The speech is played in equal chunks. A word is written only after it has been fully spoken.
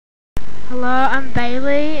Hello, I'm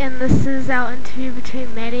Bailey, and this is our interview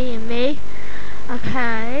between Maddy and me.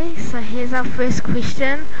 Okay, so here's our first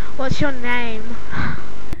question. What's your name?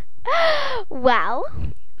 Well,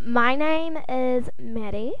 my name is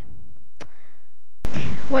Maddy.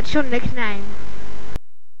 What's your nickname?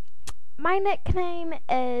 My nickname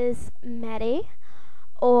is Maddy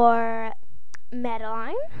or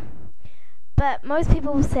Madeline, but most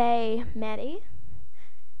people say Maddy.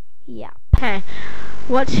 Yeah. Okay,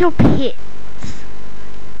 what's your pets?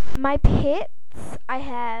 My pets, I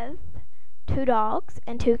have 2 dogs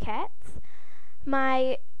and 2 cats.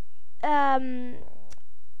 My 2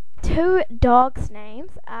 dogs'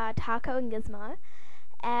 names are Taco and Gizmo,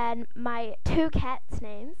 and my 2 cats'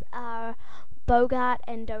 names are Bogart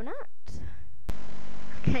and Donut.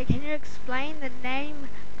 Okay, can you explain the name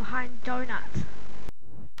behind Donut?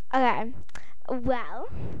 Okay, well,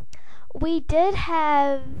 we did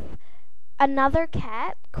have another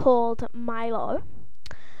cat called Milo,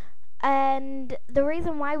 and the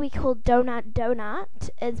reason why we called Donut Donut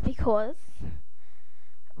is because,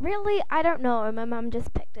 really, I don't know, my mum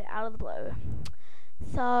just picked it out of the blue.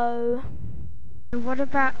 So, What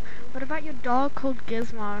about your dog called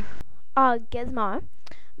Gizmo? Gizmo.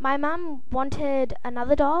 My mum wanted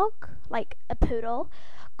another dog, like a poodle,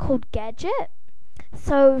 called Gadget.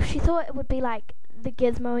 So she thought it would be like the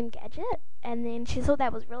Gizmo and Gadget, and then she thought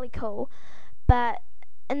that was really cool. But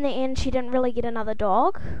in the end, she didn't really get another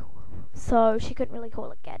dog, so she couldn't really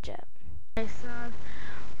call it Gadget. Okay, so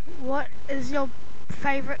what is your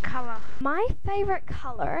favorite color? My favorite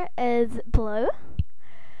color is blue.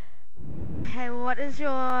 Okay, what is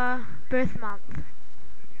your birth month?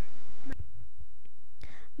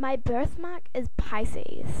 My birthmark is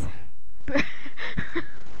Pisces.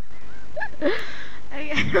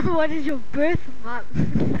 Okay, what is your birth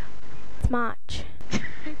month? It's March.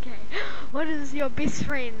 Okay, what is your best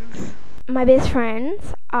friends? My best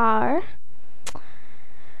friends are,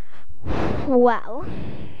 well,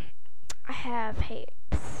 I have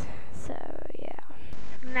heaps, so yeah.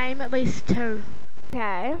 Name at least 2.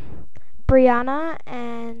 Okay, Brianna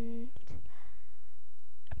and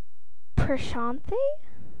Prashanthi.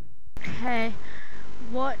 Okay,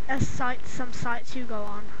 what are some sites you go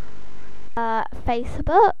on?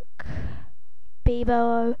 Facebook,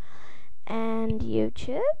 Bebo, and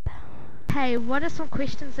YouTube. Hey, what are some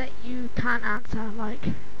questions that you can't answer? Like,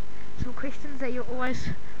 some questions that you're always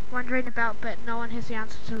wondering about but no one has the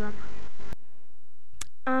answer to them.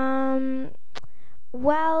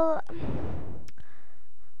 Well,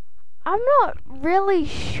 I'm not really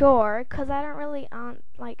sure because I don't really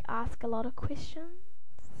ask a lot of questions.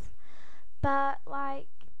 But like,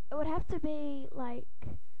 it would have to be like,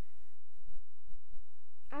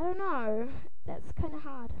 I don't know. That's kind of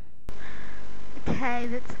hard. Okay,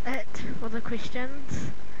 that's it for the questions.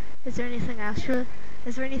 Is there anything else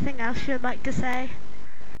you'd like to say?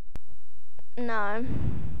 No.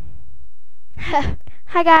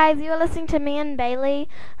 Hi guys, you're listening to me and Bailey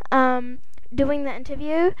doing the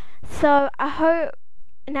interview. So I hope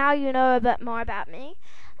now you know a bit more about me,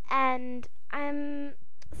 and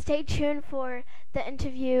stay tuned for the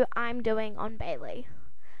interview I'm doing on Bailey.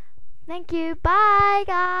 Thank you. Bye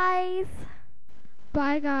guys.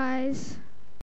 Bye, guys.